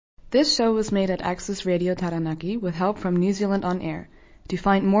This show was made at Access Radio Taranaki with help from New Zealand On Air. To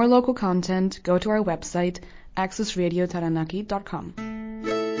find more local content, go to our website, accessradiotaranaki.com.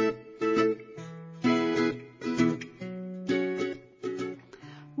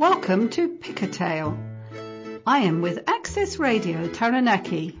 Welcome to Pick a Tale. I am with Access Radio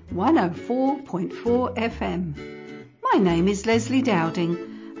Taranaki 104.4 FM. My name is Lesley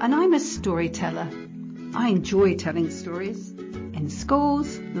Dowding and I'm a storyteller. I enjoy telling stories in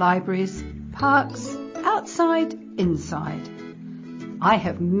schools, libraries, parks, outside, inside. I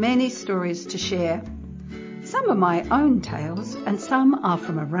have many stories to share. Some are my own tales and some are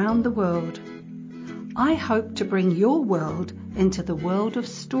from around the world. I hope to bring your world into the world of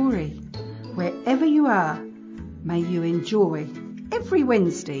story. Wherever you are, may you enjoy every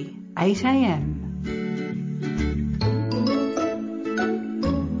Wednesday, 8 a.m.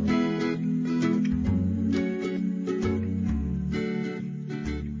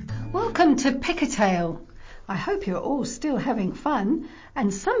 Welcome to Pick a Tale. I hope you're all still having fun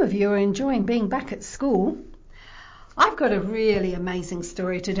and some of you are enjoying being back at school. I've got a really amazing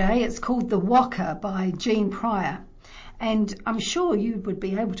story today. It's called The Waka by Jean Pryor, and I'm sure you would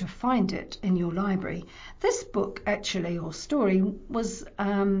be able to find it in your library. This book actually, or story, was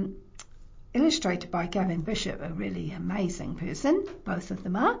illustrated by Gavin Bishop, a really amazing person, both of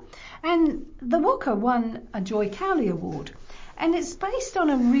them are, and The Waka won a Joy Cowley Award. And it's based on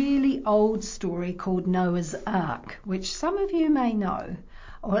a really old story called Noah's Ark, which some of you may know,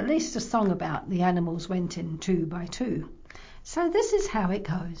 or at least a song about the animals went in 2 by 2. So this is how it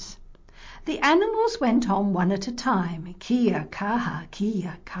goes. The animals went on one at a time, kia kaha,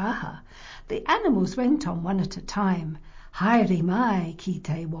 kia kaha. The animals went on one at a time, haere mai ki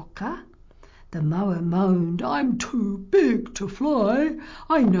te waka. The moa moaned, I'm too big to fly.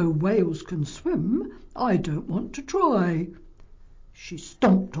 I know whales can swim. I don't want to try. She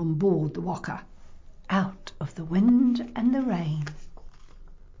stomped on board the Waka, out of the wind and the rain.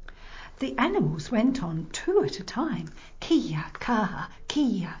 The animals went on 2 at a time, kia kaha,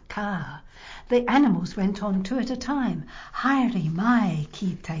 kia kaha. The animals went on 2 at a time, haere mai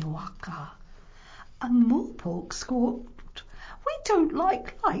ki te waka. A moorpork squawked, we don't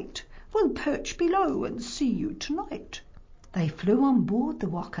like light. We'll perch below and see you tonight. They flew on board the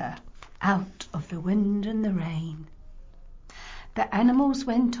Waka, out of the wind and the rain. The animals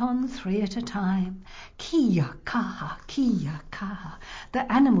went on 3 at a time, kia kaha, kia kaha. The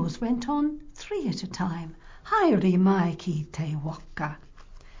animals went on 3 at a time, haere mai ki te waka.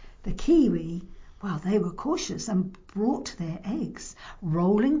 The kiwi, well, they were cautious and brought their eggs,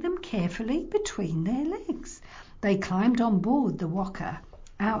 rolling them carefully between their legs. They climbed on board the Waka,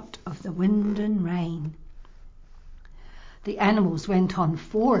 out of the wind and rain. The animals went on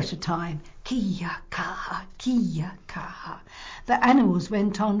 4 at a time, kia kaha, kia kaha. The animals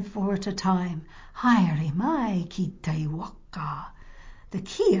went on 4 at a time, haere mai ki te waka. The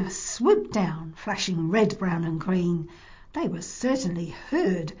kia swooped down, flashing red, brown and green. They were certainly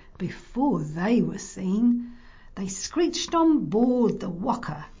heard before they were seen. They screeched on board the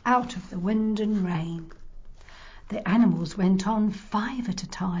Waka, out of the wind and rain. The animals went on 5 at a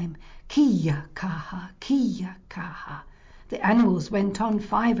time, kia kaha, kia kaha. The animals went on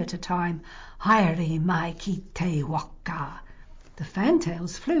 5 at a time, haere mai ki te waka. The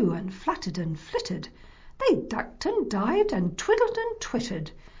fantails flew and fluttered and flittered. They ducked and dived and twiddled and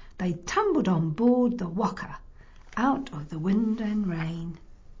twittered. They tumbled on board the Waka, out of the wind and rain.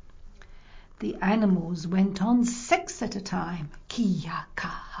 The animals went on 6 at a time, kia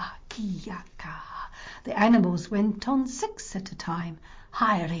kaha, kia kaha. The animals went on 6 at a time,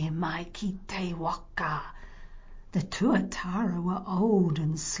 haere mai ki te waka. The tuatara were old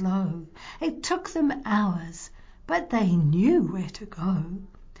and slow. It took them hours, but they knew where to go.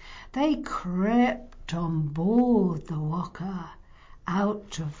 They crept on board the Waka,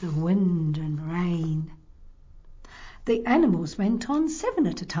 out of the wind and rain. The animals went on 7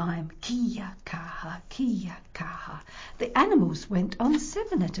 at a time, kia kaha, kia kaha. The animals went on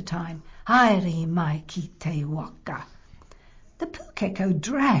 7 at a time, haere mai ki te waka. The pukeko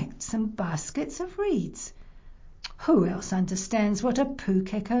dragged some baskets of reeds. Who else understands what a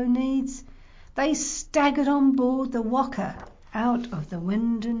pukeko needs? They staggered on board the Waka, out of the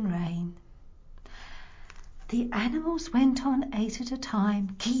wind and rain. The animals went on 8 at a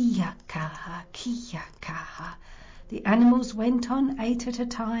time, kia kaha, kia kaha. The animals went on 8 at a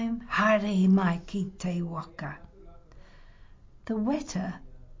time, haere mai ki te waka. The weta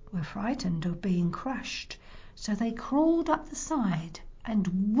were frightened of being crushed, so they crawled up the side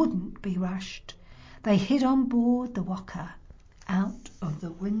and wouldn't be rushed. They hid on board the Waka, out of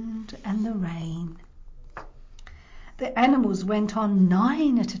the wind and the rain. The animals went on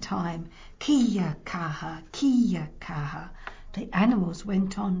 9 at a time. Kia kaha, kia kaha. The animals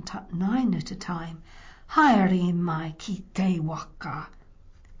went on 9 at a time. Haere mai ki te waka.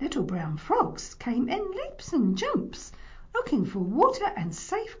 Little brown frogs came in leaps and jumps, looking for water and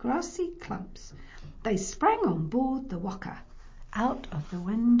safe grassy clumps. They sprang on board the Waka, out of the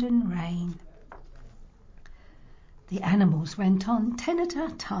wind and rain. The animals went on 10 at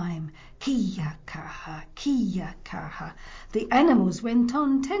a time. Kia kaha, kia kaha. The animals went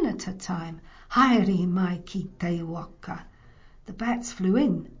on 10 at a time. Haere mai ki te waka. The bats flew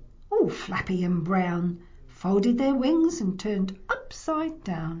in, all flappy and brown, folded their wings and turned upside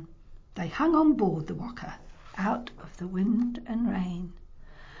down. They hung on board the Waka, out of the wind and rain.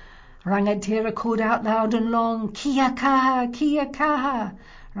 Rangatira called out loud and long, Kia kaha, kia kaha.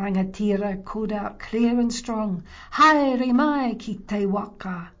 Rangatira called out clear and strong, Haere mai ki te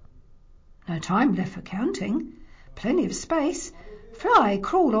waka. No time left for counting, plenty of space. Fly,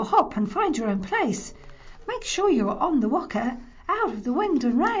 crawl or hop and find your own place. Make sure you're on the Waka, out of the wind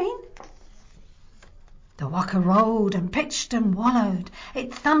and rain. The Waka rolled and pitched and wallowed.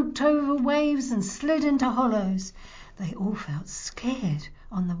 It thumped over waves and slid into hollows. They all felt scared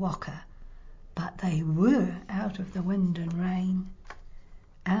on the Waka, but they were out of the wind and rain.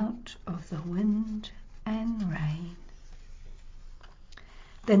 Out of the wind and rain.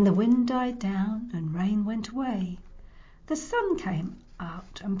 Then the wind died down and rain went away. The sun came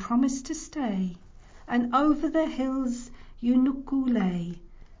out and promised to stay, and over the hills Unuku lay,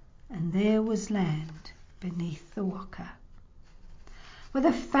 and there was land beneath the Waka. With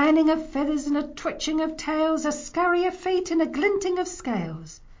a fanning of feathers and a twitching of tails, a scurry of feet and a glinting of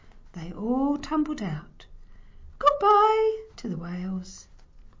scales, they all tumbled out. Goodbye to the whales.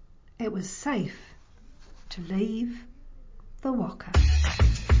 It was safe to leave the Waka.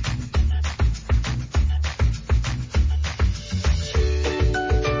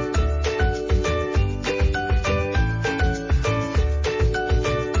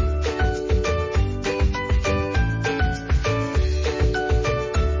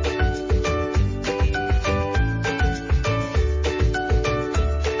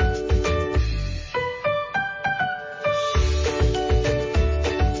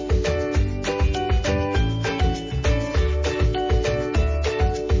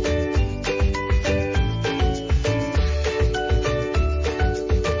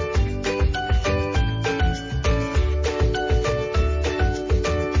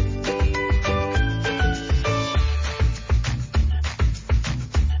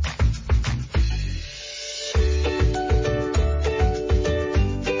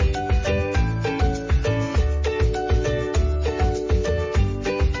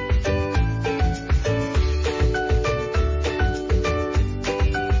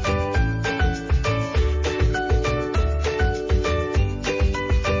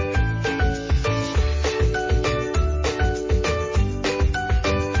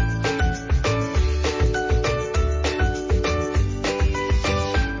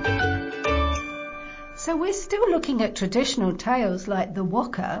 So we're still looking at traditional tales like the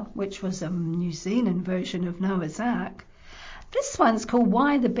Waka, which was a New Zealand version of Noah's Ark. This one's called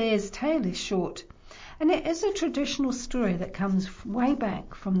Why the Bear's Tail is Short, and it is a traditional story that comes way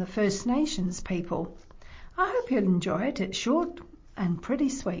back from the First Nations people. I hope you'll enjoy it. It's short and pretty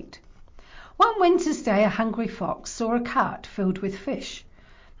sweet. One winter's day, a hungry fox saw a cart filled with fish.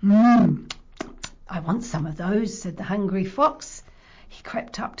 I want some of those, said the hungry fox. He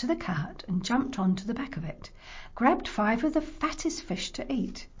crept up to the cart and jumped onto the back of it, grabbed 5 of the fattest fish to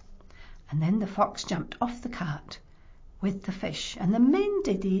eat. And then the fox jumped off the cart with the fish, and the men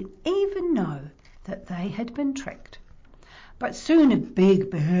didn't even know that they had been tricked. But soon a big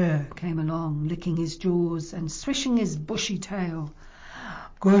bear came along, licking his jaws and swishing his bushy tail.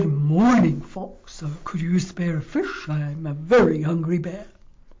 Good morning, fox. Could you spare a fish? I'm a very hungry bear.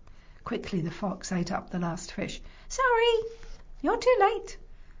 Quickly the fox ate up the last fish. Sorry, you're too late.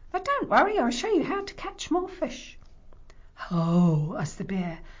 But don't worry, I'll show you how to catch more fish. How? Asked the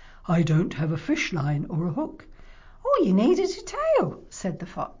bear. I don't have a fish line or a hook. All you need is a tail, said the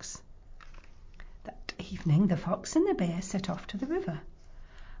fox. That evening the fox and the bear set off to the river.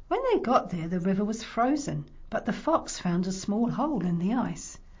 When they got there, the river was frozen, but the fox found a small hole in the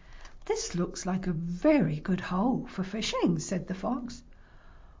ice. This looks like a very good hole for fishing, said the fox.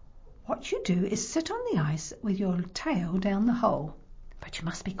 What you do is sit on the ice with your tail down the hole, but you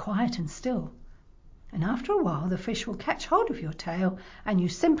must be quiet and still. And after a while the fish will catch hold of your tail and you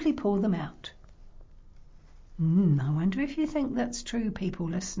simply pull them out. I wonder if you think that's true, people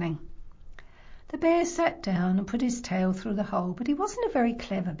listening. The bear sat down and put his tail through the hole, but he wasn't a very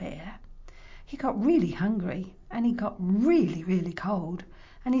clever bear. He got really hungry, and he got really, really cold,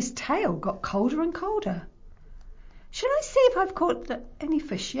 and his tail got colder and colder. "Shall I see if I've caught any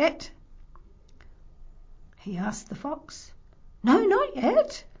fish yet?" he asked the fox. "No, not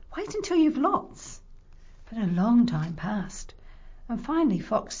yet. Wait until you've lots." But a long time passed, and finally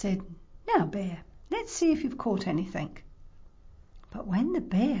Fox said, "Now, Bear, let's see if you've caught anything." But when the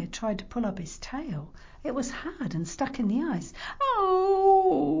bear tried to pull up his tail, it was hard and stuck in the ice.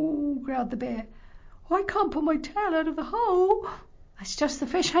 "Oh!" growled the bear. "I can't pull my tail out of the hole." "It's just the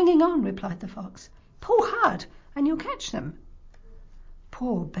fish hanging on," replied the fox. "Pull hard and you'll catch them."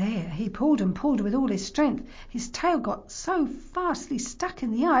 Poor bear, he pulled and pulled with all his strength. His tail got so fastly stuck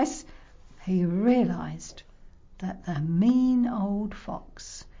in the ice, he realized that the mean old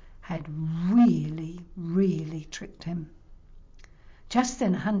fox had really, really tricked him. Just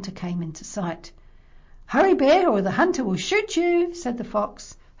then a hunter came into sight. "Hurry, Bear, or the hunter will shoot you," said the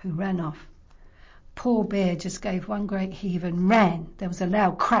fox, who ran off. Poor Bear just gave one great heave and ran. There was a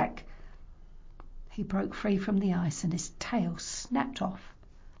loud crack. He broke free from the ice and his tail snapped off,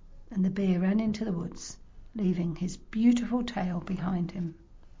 and the bear ran into the woods, leaving his beautiful tail behind him.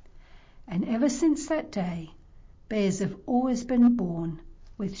 And ever since that day, bears have always been born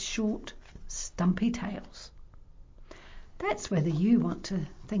with short, stumpy tails. That's whether you want to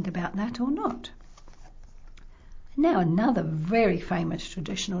think about that or not. Now another very famous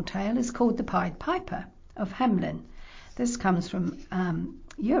traditional tale is called the Pied Piper of Hamelin. This comes from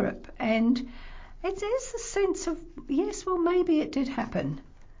Europe, and it is a sense of, yes, well, maybe it did happen,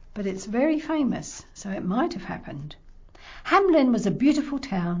 but it's very famous, so it might have happened. Hamelin was a beautiful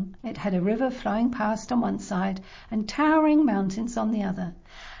town. It had a river flowing past on one side and towering mountains on the other.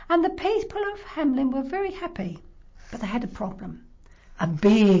 And the people of Hamelin were very happy, but they had a problem, a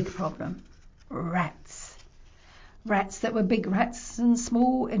big problem: rats. Rats that were big rats and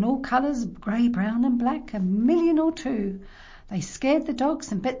small in all colours, grey, brown and black, 1,000,000 or 2. They scared the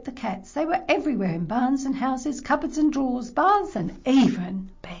dogs and bit the cats. They were everywhere, in barns and houses, cupboards and drawers, baths and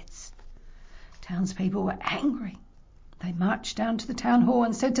even beds. Townspeople were angry. They marched down to the town hall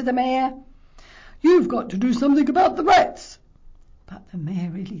and said to the mayor, "You've got to do something about the rats." But the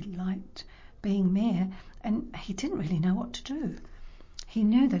mayor really liked being mayor, and he didn't really know what to do. He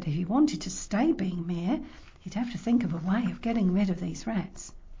knew that if he wanted to stay being mayor, he'd have to think of a way of getting rid of these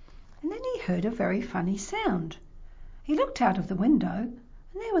rats. And then he heard a very funny sound. He looked out of the window, and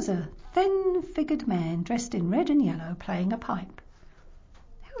there was a thin-figured man dressed in red and yellow playing a pipe.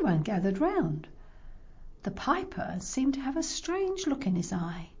 Everyone gathered round. The piper seemed to have a strange look in his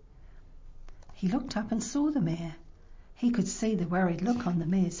eye. He looked up and saw the mayor. He could see the worried look on the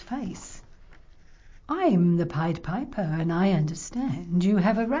mayor's face. "I'm the Pied Piper, and I understand you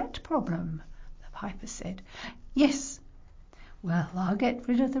have a rat problem," the piper said. "Yes." "Well, I'll get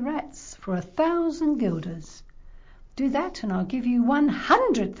rid of the rats for 1,000 guilders. "Do that and I'll give you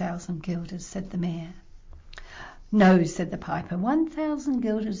 100,000 guilders, said the mayor. "No," said the piper, 1,000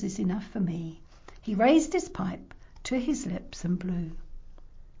 guilders is enough for me." He raised his pipe to his lips and blew.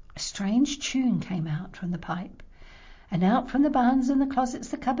 A strange tune came out from the pipe, and out from the barns and the closets,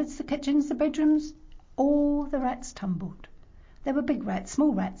 the cupboards, the kitchens, the bedrooms, all the rats tumbled. There were big rats,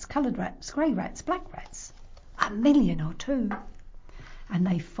 small rats, coloured rats, grey rats, black rats, 1,000,000 or 2. And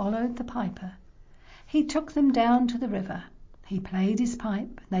they followed the piper. He took them down to the river. He played his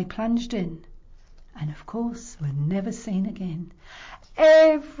pipe, and they plunged in, and of course were never seen again.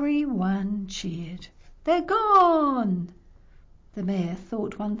 Everyone cheered. "They're gone!" The mayor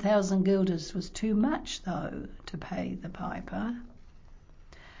thought 1,000 guilders was too much, though, to pay the piper.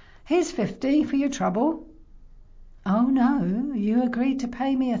 "Here's 50 for your trouble." "Oh, no, you agreed to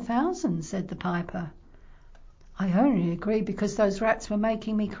pay me 1,000, said the piper. "I only agreed because those rats were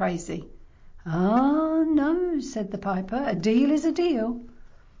making me crazy." "Oh, no," said the piper, "a deal is a deal."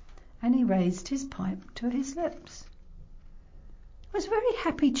 And he raised his pipe to his lips. It was a very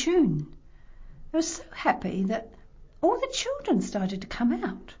happy tune. It was so happy that all the children started to come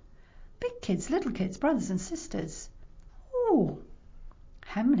out. Big kids, little kids, brothers and sisters. Oh,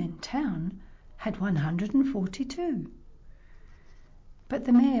 Hamelin town had 142. But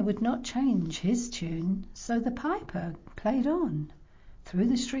the mayor would not change his tune, so the piper played on, through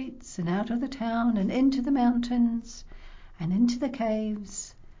the streets and out of the town and into the mountains and into the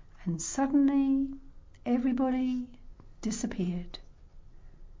caves, and suddenly everybody disappeared.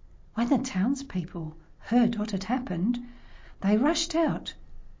 When the townspeople heard what had happened, they rushed out,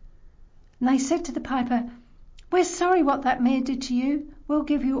 and they said to the piper, "We're sorry what that mayor did to you. We'll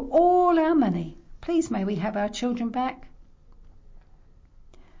give you all our money. Please may we have our children back?"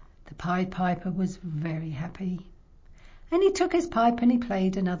 The Pied Piper was very happy, and he took his pipe and he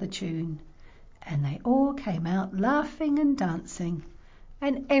played another tune. And they all came out laughing and dancing,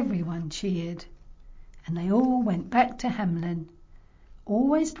 and everyone cheered. And they all went back to Hamelin,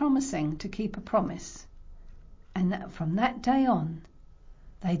 always promising to keep a promise. And from that day on,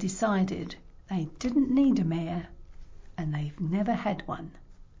 they decided they didn't need a mayor, and they've never had one.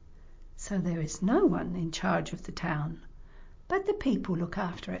 So there is no one in charge of the town, but the people look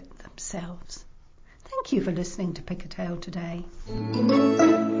after it themselves. Thank you for listening to Pick a Tale today.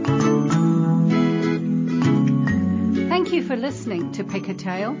 Thank you for listening to Pick a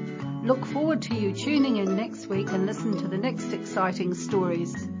Tale. Look forward to you tuning in next week and listen to the next exciting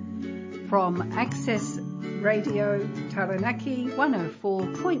stories from Access Radio Taranaki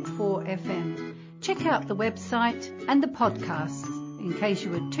 104.4 FM. Check out the website and the podcasts. In case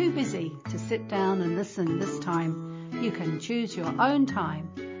you were too busy to sit down and listen this time, you can choose your own time.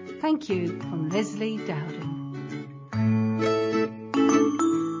 Thank you from Lesley Dowding.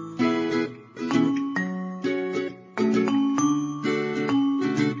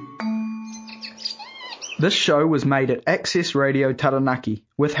 This show was made at Access Radio Taranaki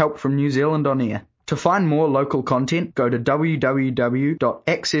with help from New Zealand On Air. To find more local content, go to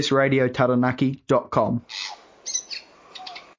www.accessradiotaranaki.com.